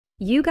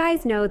You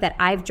guys know that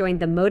I've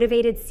joined the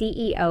Motivated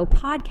CEO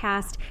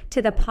podcast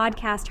to the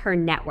Podcast Her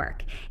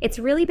Network. It's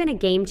really been a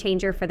game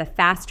changer for the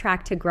fast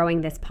track to growing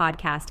this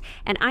podcast,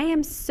 and I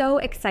am so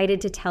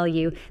excited to tell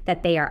you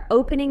that they are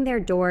opening their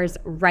doors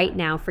right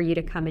now for you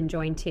to come and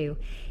join too.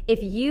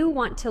 If you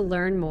want to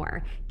learn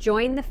more,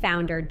 join the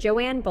founder,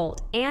 Joanne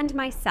Bolt, and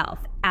myself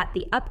at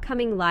the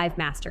upcoming live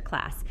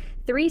masterclass,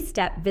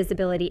 3-Step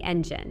Visibility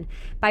Engine,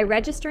 by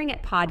registering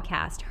at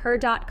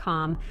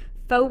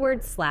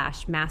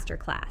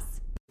podcasther.com/masterclass.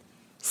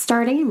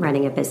 Starting and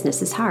running a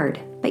business is hard,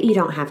 but you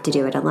don't have to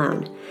do it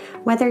alone.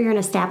 Whether you're an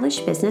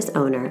established business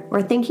owner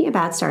or thinking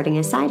about starting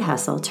a side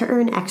hustle to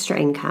earn extra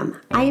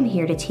income, I am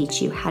here to teach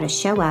you how to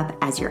show up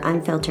as your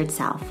unfiltered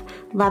self,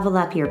 level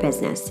up your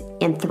business,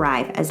 and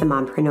thrive as a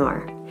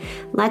mompreneur.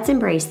 Let's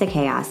embrace the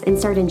chaos and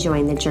start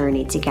enjoying the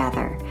journey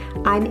together.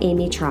 I'm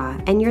Amy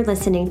Traw, and you're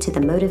listening to the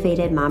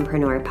Motivated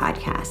Mompreneur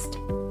podcast.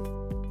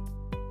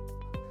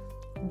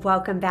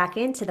 Welcome back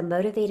into the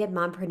Motivated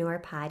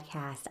Mompreneur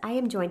podcast. I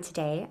am joined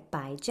today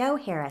by Jo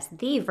Harris,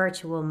 the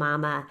virtual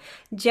mama.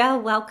 Jo,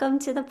 welcome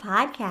to the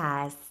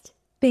podcast.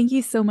 Thank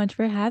you so much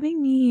for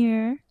having me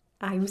here.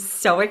 I'm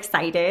so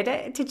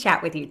excited to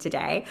chat with you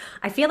today.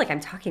 I feel like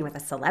I'm talking with a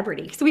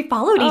celebrity because we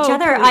followed each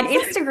other on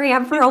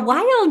Instagram for a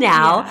while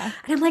now. Yeah.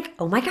 And I'm like,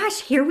 oh my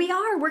gosh, here we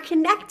are. We're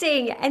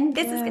connecting. And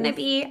this is going to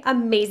be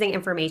amazing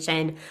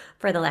information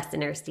for the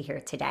listeners to hear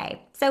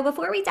today. So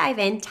before we dive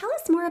in, tell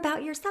us more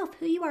about yourself,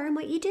 who you are and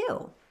what you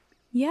do.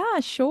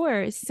 Yeah,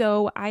 sure.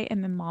 So I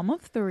am a mom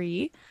of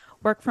 3,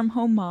 work from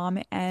home mom,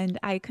 and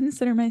I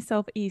consider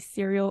myself a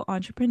serial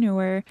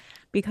entrepreneur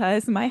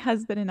because my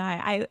husband and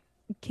I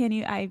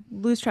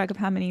lose track of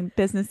how many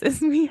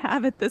businesses we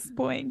have at this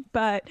point,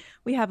 but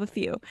we have a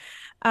few.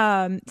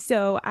 My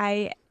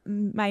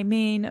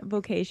main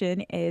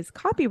vocation is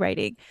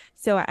copywriting.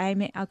 So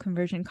I'm a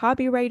conversion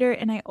copywriter,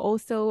 and I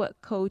also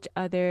coach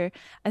other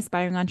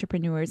aspiring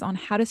entrepreneurs on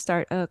how to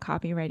start a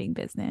copywriting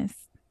business.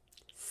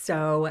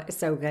 So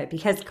good,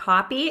 because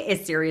copy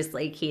is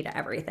seriously key to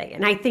everything.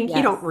 And I think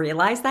you don't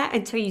realize that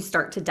until you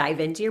start to dive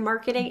into your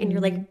marketing and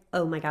you're like,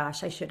 oh my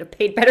gosh, I should have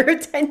paid better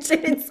attention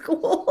in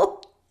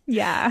school.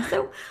 Yeah.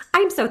 So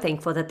I'm so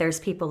thankful that there's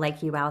people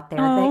like you out there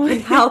that can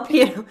help,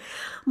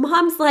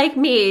 moms like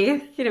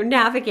me,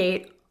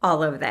 navigate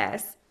all of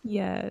this.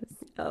 Yes.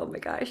 Oh my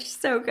gosh.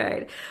 So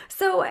good.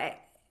 So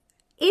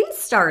in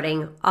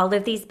starting all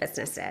of these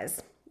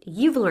businesses,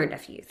 you've learned a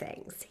few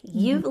things.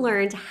 You've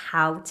learned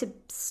how to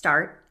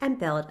start and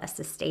build a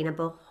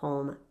sustainable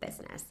home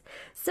business.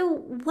 So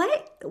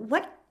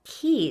what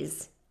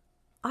keys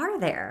are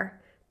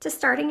there to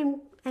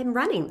starting and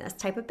running this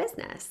type of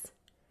business?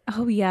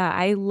 Oh, yeah.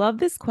 I love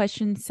this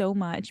question so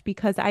much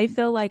because I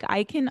feel like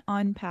I can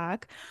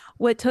unpack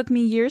what took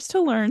me years to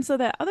learn so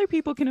that other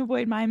people can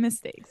avoid my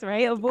mistakes,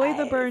 right? Avoid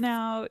the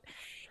burnout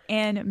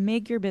and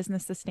make your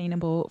business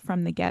sustainable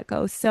from the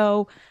get-go.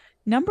 So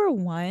number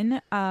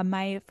one,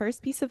 my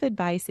first piece of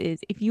advice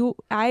is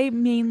I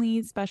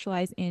mainly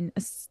specialize in,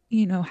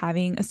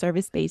 having a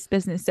service-based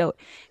business. So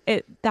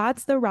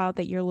that's the route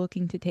that you're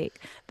looking to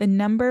take. The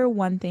number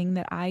one thing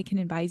that I can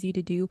advise you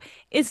to do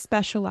is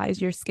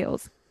specialize your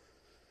skills.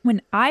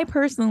 When I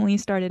personally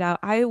started out,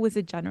 I was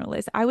a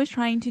generalist. I was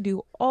trying to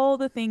do all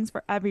the things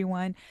for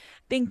everyone,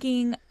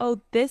 thinking,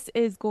 oh, this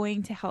is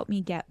going to help me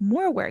get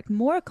more work,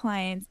 more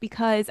clients,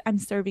 because I'm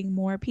serving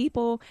more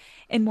people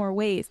in more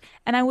ways.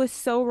 And I was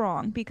so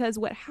wrong, because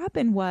what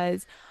happened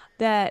was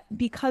that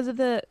because of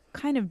the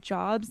kind of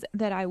jobs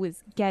that I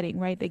was getting,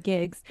 right, the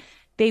gigs,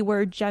 they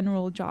were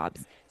general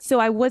jobs.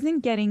 So I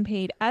wasn't getting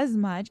paid as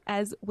much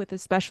as with a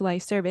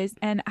specialized service.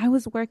 And I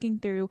was working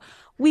through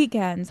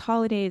weekends,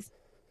 holidays,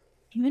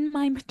 even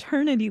my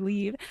maternity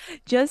leave,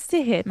 just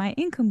to hit my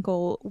income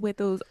goal with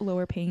those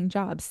lower paying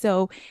jobs.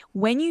 So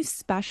when you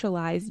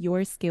specialize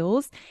your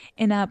skills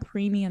in a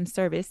premium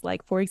service,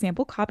 like for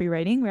example,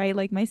 copywriting, right?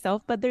 Like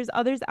myself, but there's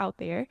others out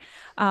there.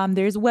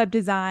 There's web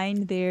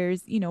design,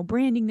 there's,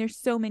 branding. There's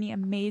so many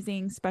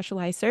amazing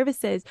specialized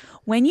services.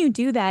 When you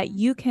do that,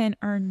 you can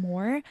earn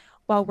more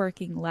while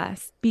working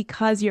less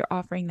because you're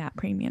offering that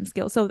premium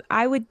skill. So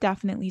I would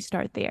definitely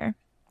start there.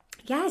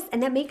 Yes,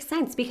 and that makes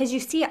sense because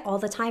you see it all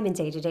the time in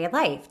day-to-day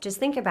life. Just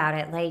think about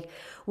it. Like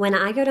when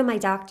I go to my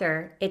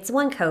doctor, it's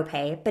one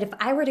copay, but if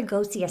I were to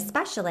go see a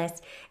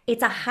specialist,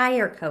 it's a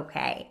higher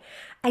copay.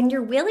 And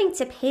you're willing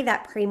to pay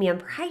that premium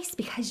price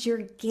because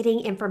you're getting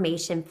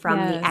information from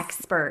the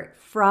expert,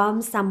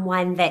 from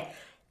someone that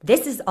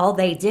this is all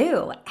they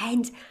do.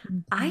 And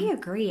I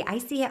agree. I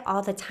see it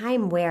all the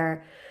time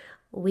where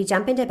we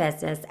jump into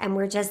business and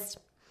we're just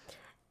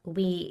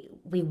we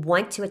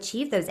want to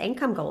achieve those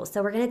income goals.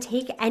 So we're going to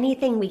take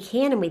anything we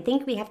can and we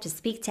think we have to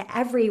speak to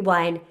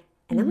everyone.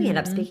 And then we end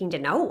up speaking to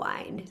no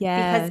one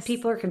because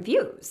people are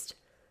confused.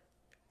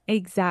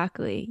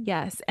 Exactly.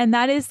 Yes. And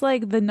that is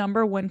like the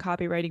number one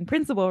copywriting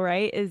principle,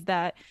 right? Is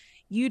that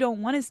you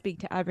don't want to speak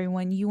to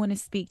everyone. You want to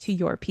speak to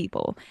your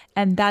people.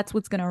 And that's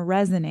what's going to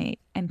resonate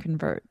and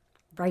convert.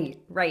 Right.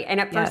 And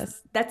at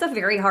first, that's a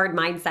very hard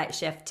mindset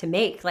shift to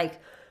make. Like,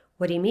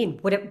 what do you mean?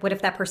 What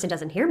if that person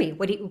doesn't hear me?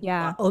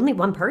 Only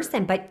one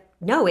person, but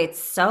No, it's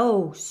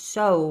so,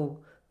 so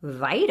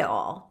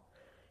vital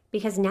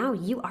because now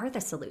you are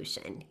the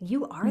solution.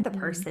 You are the Mhm.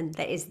 person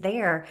that is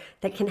there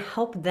that can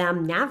help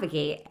them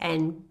navigate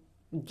and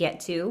get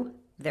to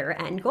their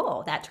end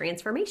goal, that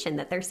transformation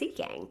that they're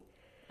seeking.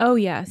 Oh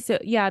yeah. So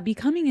yeah,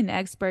 becoming an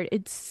expert,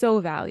 it's so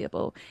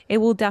valuable. It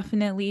will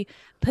definitely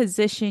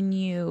position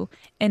you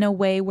in a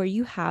way where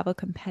you have a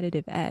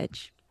competitive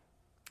edge.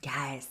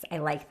 Yes, I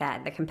like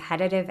that. The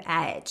competitive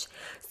edge.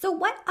 So,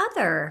 what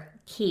other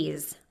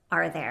keys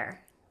are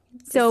there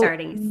to So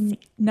starting?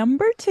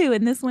 number two,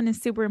 and this one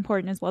is super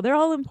important as well. They're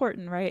all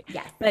important, right?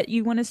 Yes. But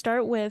you want to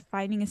start with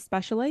finding a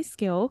specialized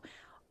skill,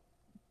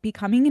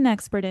 becoming an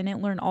expert in it,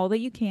 learn all that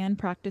you can,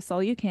 practice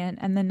all you can.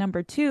 And then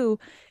number two,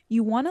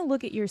 you want to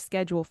look at your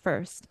schedule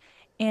first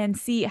and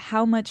see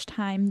how much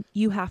time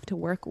you have to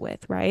work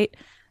with, right?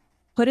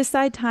 Put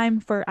aside time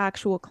for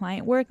actual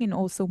client work and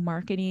also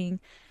marketing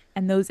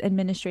and those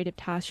administrative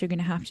tasks you're going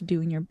to have to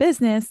do in your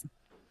business.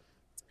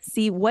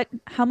 See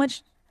how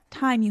much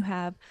time you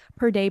have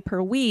per day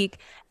per week,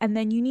 and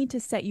then you need to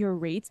set your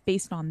rates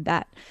based on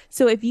that.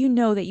 So if you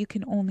know that you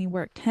can only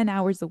work 10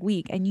 hours a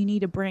week and you need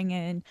to bring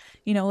in,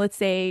 let's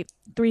say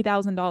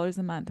 $3,000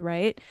 a month,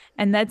 right?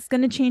 And that's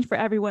going to change for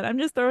everyone. I'm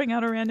just throwing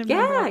out a random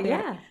number Yeah, out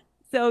there. yeah.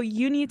 So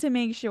you need to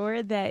make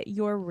sure that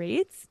your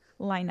rates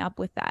line up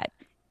with that.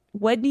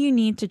 What do you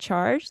need to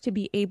charge to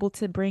be able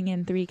to bring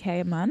in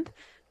 3K a month,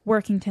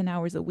 working 10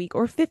 hours a week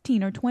or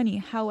 15 or 20,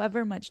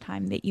 however much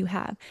time that you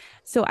have?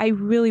 So I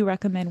really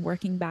recommend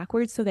working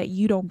backwards so that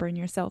you don't burn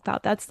yourself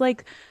out. That's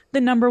like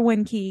the number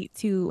one key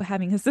to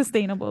having a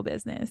sustainable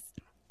business.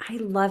 I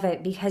love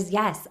it because,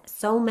 yes,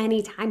 so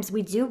many times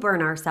we do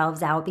burn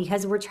ourselves out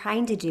because we're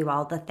trying to do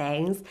all the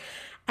things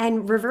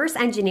and reverse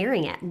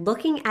engineering it,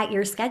 looking at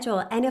your schedule.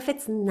 And if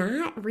it's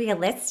not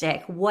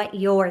realistic, what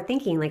you're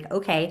thinking, like,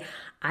 okay,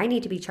 I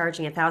need to be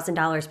charging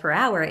 $1,000 per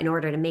hour in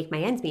order to make my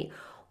ends meet,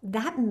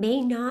 that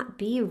may not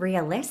be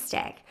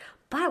realistic.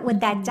 But what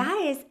that Mhm.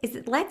 does is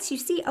it lets you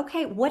see,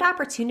 okay, what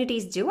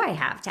opportunities do I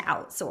have to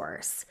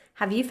outsource?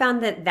 Have you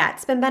found that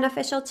that's been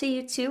beneficial to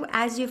you too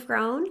as you've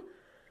grown?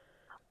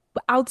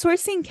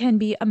 Outsourcing can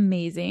be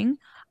amazing.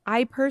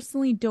 I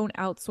personally don't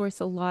outsource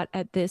a lot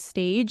at this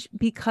stage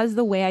because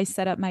the way I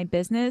set up my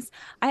business,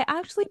 I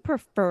actually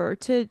prefer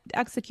to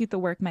execute the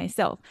work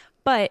myself.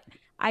 But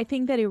I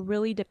think that it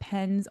really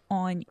depends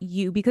on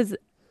you because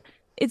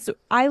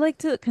I like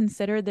to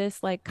consider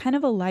this like kind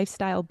of a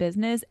lifestyle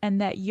business and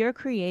that you're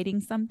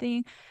creating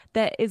something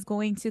that is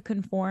going to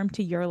conform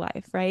to your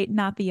life, right?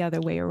 Not the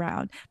other way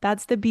around.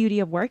 That's the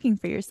beauty of working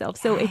for yourself.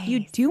 So if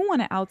you Yes. do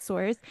want to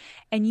outsource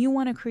and you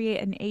want to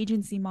create an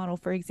agency model,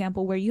 for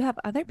example, where you have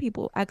other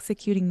people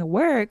executing the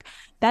work,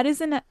 that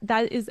is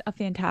a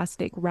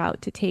fantastic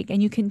route to take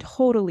and you can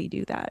totally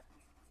do that.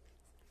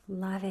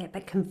 Love it,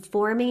 but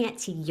conforming it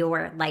to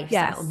your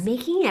lifestyle, Yes.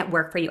 making it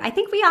work for you. I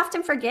think we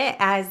often forget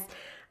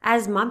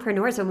as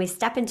mompreneurs when we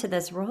step into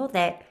this role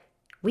that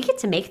we get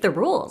to make the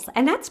rules,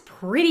 and that's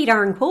pretty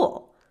darn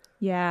cool.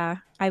 Yeah,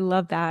 I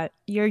love that.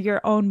 You're your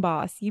own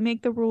boss. You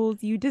make the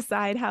rules, you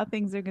decide how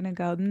things are going to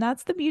go. And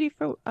that's the beauty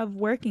of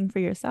working for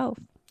yourself.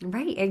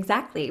 Right,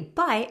 exactly.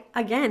 But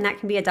again, that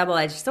can be a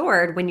double-edged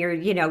sword when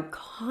you're,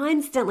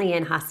 constantly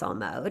in hustle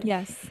mode.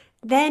 Yes.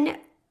 Then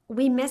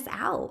we miss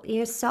out.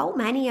 So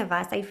many of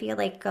us, I feel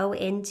like, go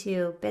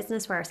into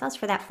business for ourselves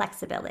for that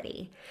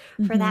flexibility,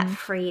 for that Hmm.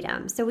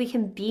 freedom, so we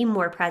can be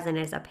more present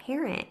as a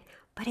parent.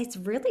 But it's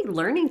really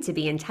learning to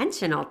be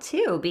intentional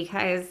too,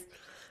 because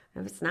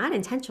if it's not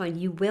intentional,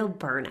 you will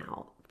burn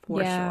out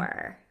for Yeah.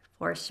 sure.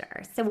 For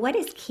sure. So, what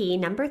is key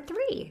number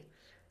three?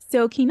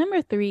 So, key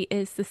number three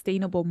is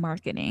sustainable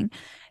marketing.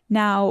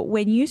 Now,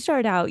 when you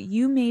start out,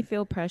 you may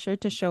feel pressure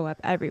to show up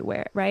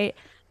everywhere, right?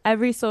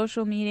 Every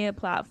social media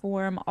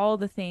platform, all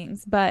the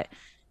things, but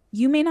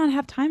you may not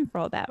have time for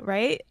all that,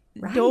 right?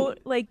 Right.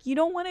 You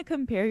don't want to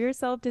compare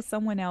yourself to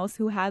someone else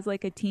who has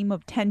like a team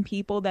of 10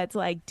 people that's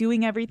like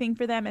doing everything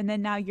for them. And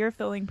then now you're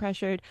feeling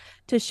pressured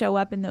to show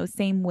up in those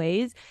same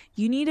ways.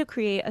 You need to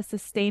create a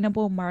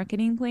sustainable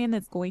marketing plan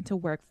that's going to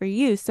work for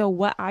you. So,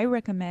 what I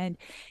recommend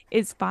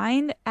is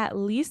find at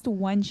least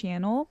one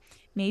channel,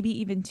 maybe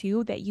even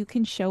two, that you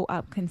can show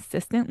up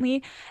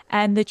consistently.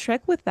 And the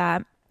trick with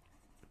that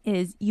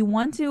is you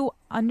want to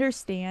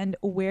understand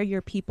where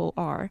your people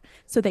are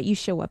so that you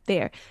show up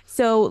there.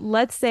 So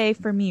let's say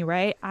for me,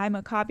 right? I'm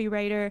a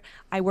copywriter.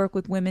 I work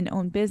with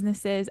women-owned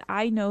businesses.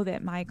 I know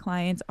that my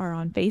clients are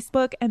on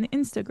Facebook and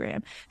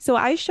Instagram. So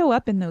I show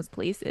up in those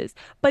places.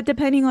 But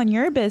depending on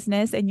your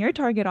business and your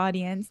target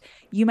audience,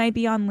 you might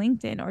be on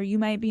LinkedIn or you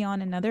might be on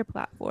another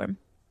platform.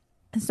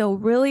 So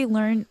really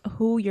learn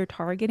who you're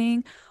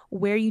targeting,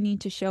 where you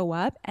need to show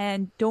up,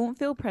 and don't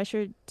feel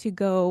pressured to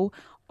go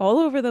all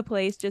over the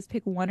place. Just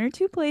pick one or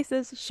two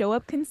places, show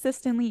up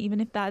consistently, even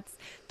if that's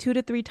 2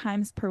 to 3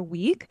 times per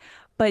week,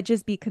 but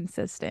just be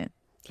consistent.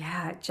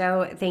 Yeah,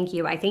 Joe, thank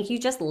you. I think you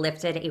just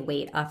lifted a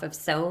weight off of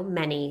so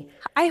many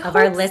I of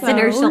our hope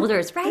listeners' so.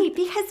 shoulders, right?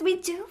 Because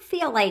we do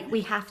feel like we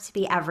have to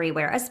be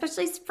everywhere,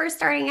 especially for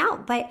starting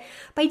out. But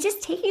by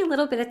just taking a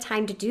little bit of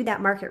time to do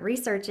that market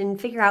research and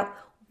figure out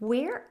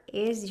where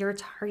is your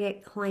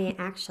target client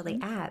actually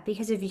at?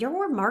 Because if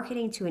you're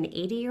marketing to an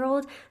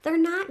 80-year-old, they're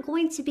not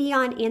going to be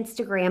on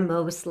Instagram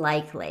most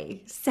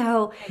likely.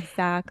 So it's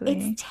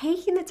Exactly.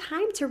 taking the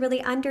time to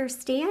really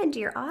understand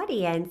your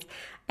audience.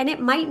 And it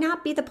might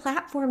not be the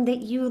platform that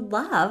you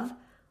love,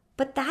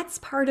 but that's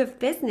part of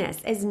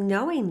business, is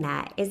knowing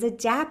that, is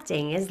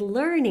adapting, is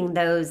learning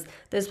those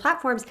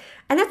platforms.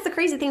 And that's the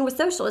crazy thing with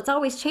social. It's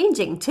always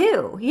changing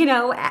too.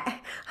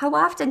 How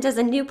often does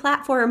a new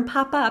platform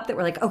pop up that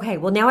we're like, okay,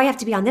 well, now I have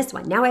to be on this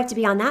one. Now I have to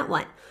be on that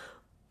one.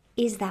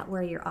 Is that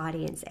where your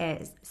audience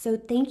is? So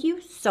thank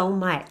you so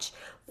much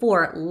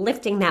for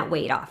lifting that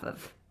weight off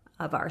of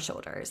our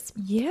shoulders.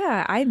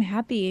 Yeah, I'm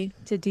happy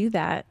to do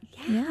that.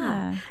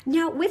 Yeah.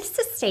 Now, with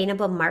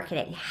sustainable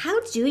marketing, how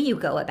do you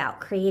go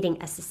about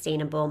creating a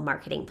sustainable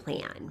marketing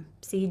plan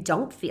so you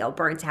don't feel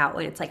burnt out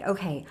when it's like,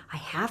 okay, I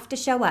have to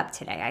show up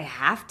today. I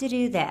have to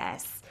do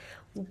this.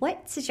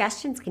 What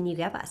suggestions can you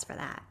give us for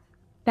that?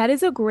 That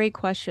is a great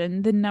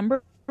question. The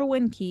number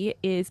one key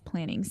is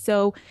planning.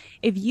 So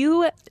if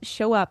you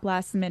show up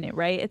last minute,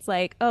 right? It's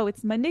like, oh,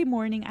 it's Monday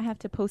morning. I have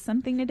to post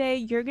something today.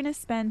 You're going to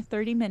spend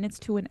 30 minutes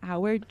to an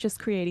hour just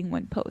creating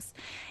one post.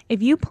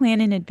 If you plan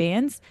in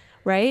advance,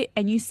 right?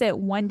 And you set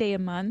one day a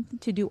month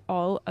to do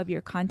all of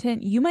your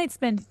content, you might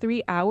spend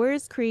 3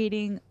 hours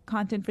creating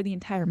content for the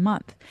entire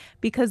month.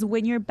 Because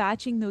when you're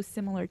batching those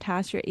similar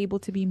tasks, you're able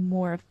to be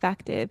more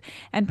effective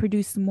and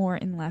produce more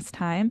in less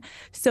time.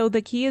 So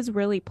the key is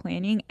really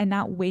planning and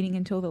not waiting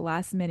until the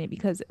last minute,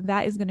 because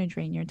that is going to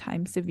drain your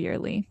time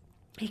severely.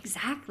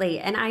 Exactly.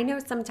 And I know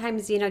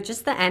sometimes,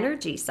 just the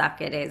energy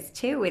suck it is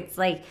too. It's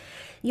like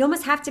you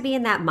almost have to be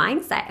in that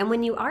mindset. And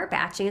when you are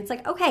batching, it's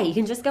like, okay, you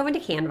can just go into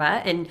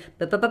Canva and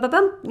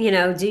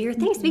do your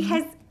things.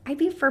 Because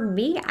for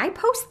me, I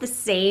post the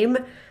same.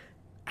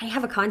 I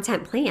have a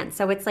content plan.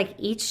 So it's like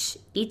each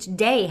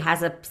day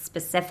has a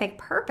specific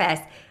purpose.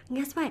 And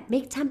guess what?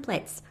 Make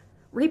templates,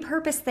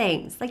 repurpose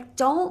things. Like,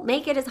 don't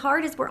make it as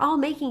hard as we're all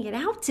making it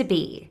out to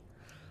be.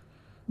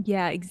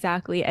 Yeah,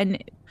 exactly.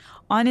 And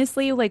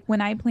honestly, like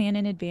when I plan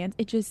in advance,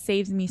 it just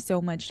saves me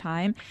so much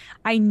time.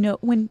 I know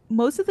when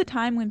most of the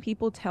time when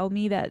people tell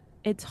me that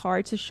it's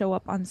hard to show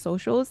up on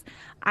socials,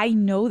 I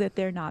know that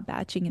they're not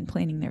batching and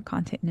planning their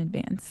content in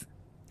advance.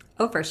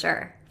 Oh, for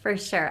sure. For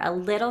sure. A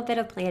little bit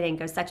of planning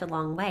goes such a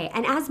long way.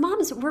 And as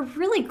moms, we're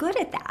really good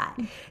at that.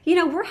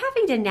 We're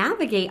having to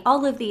navigate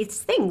all of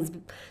these things,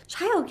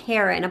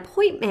 childcare and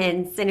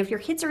appointments, and if your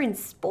kids are in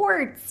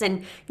sports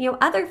and,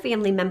 other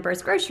family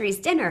members, groceries,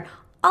 dinner,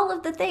 all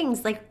of the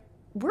things. Like,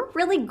 we're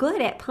really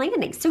good at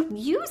planning. So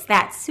use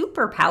that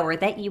superpower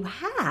that you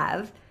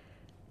have.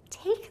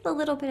 Take the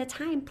little bit of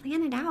time,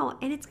 plan it out,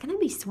 and it's going to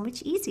be so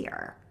much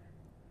easier.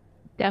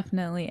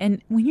 Definitely.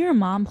 And when you're a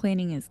mom,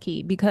 planning is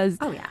key because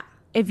Oh, yeah.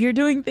 if you're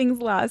doing things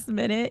last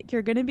minute,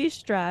 you're going to be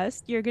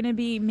stressed. You're going to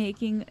be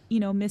making,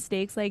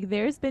 mistakes. Like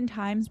there's been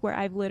times where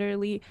I've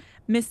literally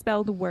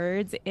misspelled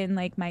words in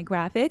like my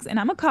graphics, and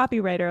I'm a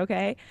copywriter,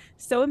 okay?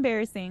 So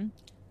embarrassing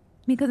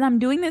because I'm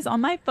doing this on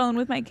my phone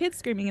with my kids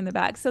screaming in the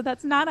back. So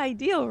that's not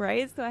ideal,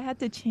 right? So I had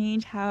to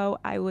change how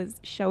I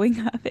was showing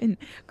up and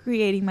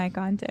creating my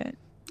content.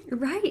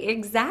 Right,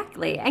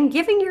 exactly. And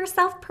giving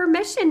yourself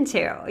permission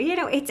to.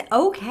 It's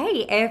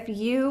okay if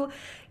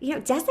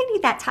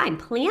designate that time.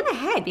 Plan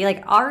ahead. Be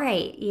like, all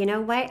right, you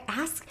know what?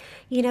 Ask,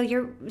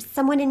 your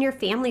someone in your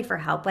family for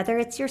help, whether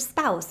it's your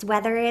spouse,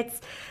 whether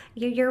it's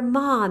your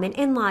mom, an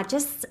in-law,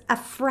 just a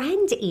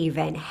friend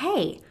even.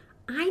 Hey,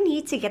 I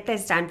need to get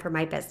this done for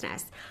my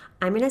business.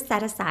 I'm going to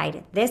set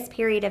aside this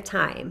period of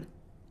time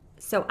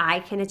so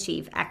I can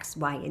achieve X,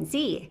 Y, and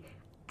Z.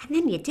 And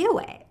then you do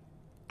it.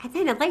 And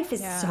then life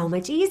is so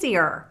much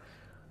easier.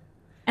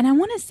 And I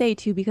want to say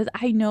too, because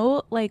I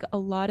know like a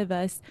lot of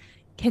us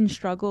can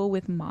struggle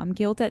with mom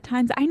guilt at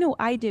times. I know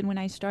I did when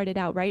I started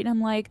out, right? And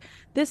I'm like,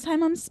 this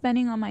time I'm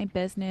spending on my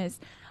business.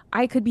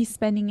 I could be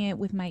spending it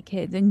with my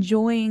kids,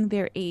 enjoying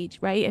their age,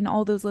 right? And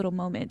all those little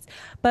moments.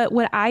 But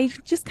what I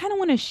just kind of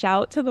want to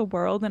shout to the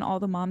world and all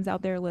the moms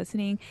out there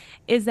listening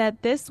is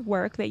that this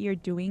work that you're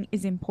doing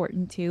is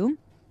important too.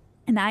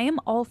 And I am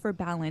all for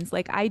balance.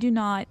 Like, I do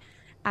not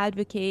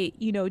advocate,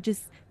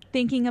 just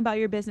thinking about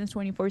your business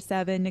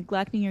 24/7,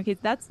 neglecting your kids.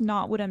 That's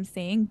not what I'm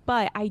saying.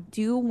 But I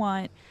do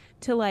want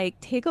to like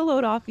take a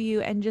load off of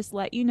you and just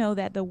let you know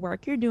that the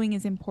work you're doing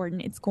is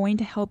important. It's going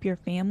to help your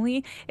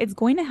family. It's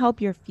going to help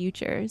your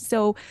future.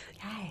 So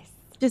Yes.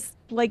 just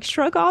like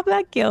shrug off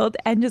that guilt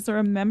and just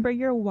remember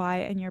your why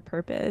and your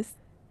purpose.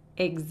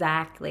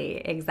 Exactly,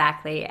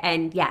 exactly.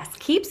 And yes,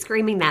 keep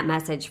screaming that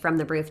message from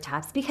the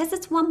rooftops because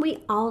it's one we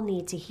all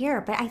need to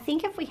hear. But I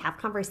think if we have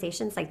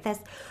conversations like this,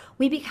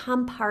 we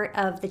become part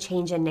of the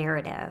change in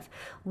narrative.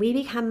 We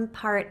become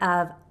part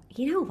of,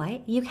 you know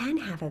what, you can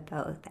have it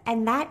both.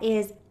 And that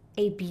is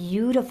a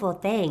beautiful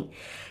thing.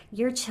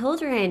 Your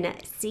children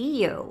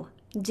see you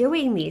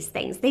doing these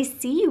things. They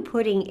see you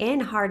putting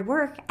in hard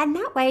work. And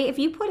that way, if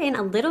you put in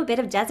a little bit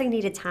of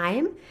designated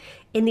time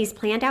in these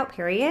planned out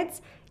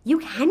periods, you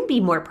can be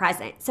more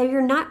present. So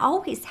you're not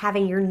always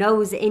having your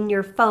nose in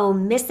your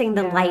phone, missing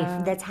the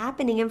life that's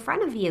happening in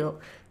front of you.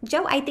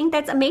 Joe, I think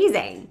that's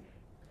amazing.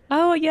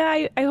 Oh,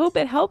 yeah. I hope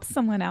it helps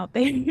someone out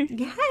there.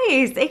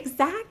 Yes,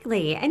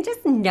 exactly. And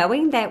just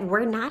knowing that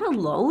we're not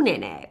alone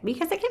in it,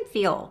 because it can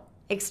feel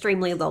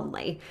extremely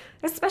lonely,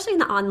 especially in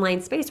the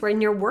online space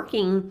when you're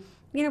working,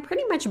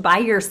 pretty much by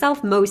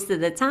yourself most of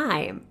the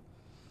time.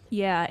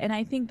 Yeah, and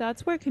I think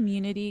that's where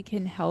community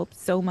can help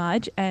so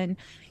much. And,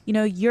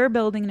 you're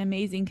building an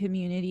amazing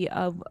community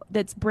of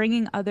that's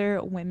bringing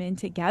other women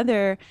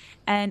together.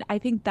 And I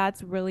think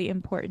that's really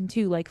important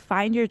too. Like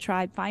find your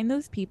tribe, find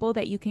those people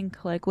that you can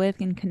click with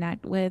and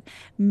connect with,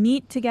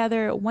 meet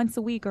together once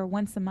a week or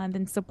once a month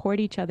and support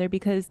each other.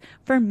 Because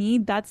for me,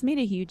 that's made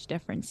a huge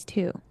difference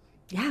too.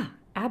 Yeah.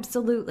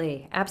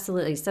 Absolutely.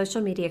 Absolutely. Social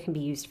media can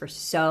be used for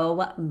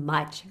so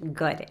much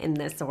good in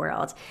this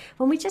world.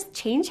 When we just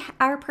change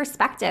our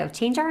perspective,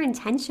 change our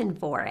intention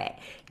for it,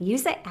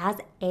 use it as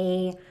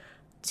a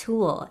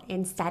tool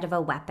instead of a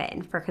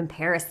weapon for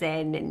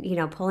comparison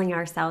and, pulling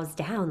ourselves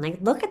down. Like,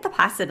 look at the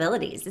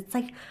possibilities. It's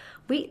like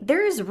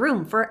there is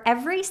room for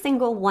every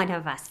single one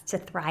of us to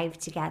thrive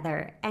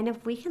together. And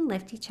if we can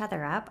lift each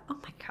other up, oh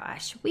my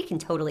gosh, we can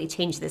totally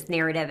change this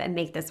narrative and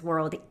make this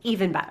world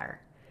even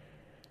better.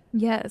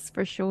 Yes,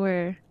 for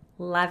sure.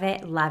 Love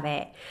it. Love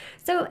it.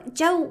 So,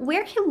 Joe,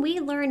 where can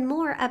we learn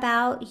more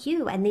about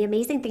you and the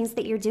amazing things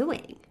that you're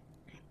doing?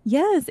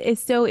 Yes.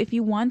 So if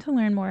you want to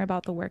learn more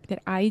about the work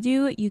that I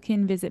do, you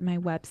can visit my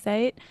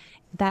website.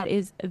 That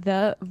is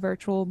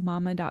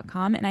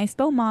thevirtualmama.com. And I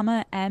spell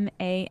mama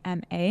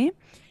MAMA.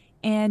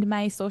 And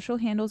my social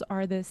handles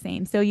are the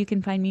same. So you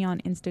can find me on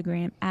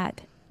Instagram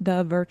at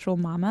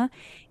thevirtualmama.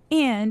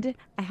 And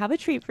I have a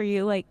treat for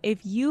you. Like,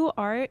 if you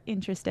are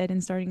interested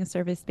in starting a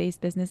service-based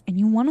business and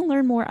you want to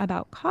learn more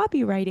about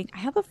copywriting, I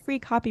have a free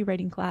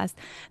copywriting class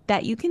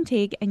that you can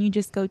take, and you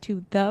just go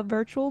to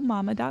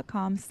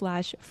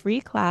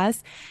thevirtualmama.com/free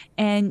class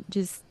and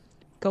just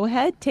go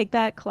ahead, take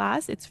that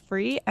class. It's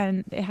free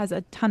and it has a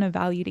ton of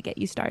value to get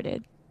you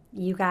started.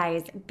 You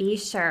guys, be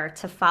sure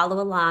to follow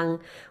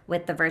along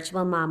with The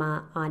Virtual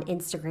Mama on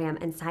Instagram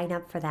and sign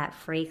up for that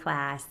free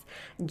class.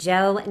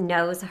 Joe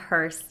knows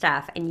her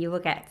stuff and you will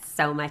get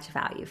so much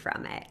value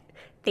from it.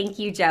 Thank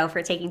you, Joe,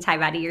 for taking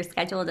time out of your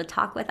schedule to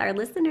talk with our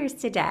listeners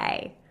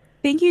today.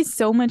 Thank you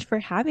so much for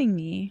having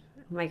me.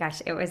 Oh my gosh,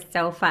 it was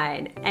so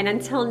fun. And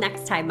until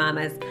next time,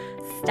 mamas,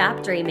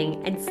 stop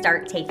dreaming and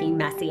start taking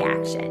messy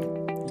action.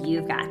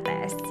 You've got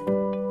this.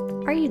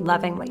 Are you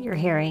loving what you're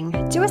hearing?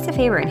 Do us a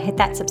favor and hit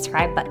that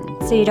subscribe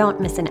button so you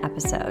don't miss an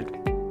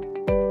episode.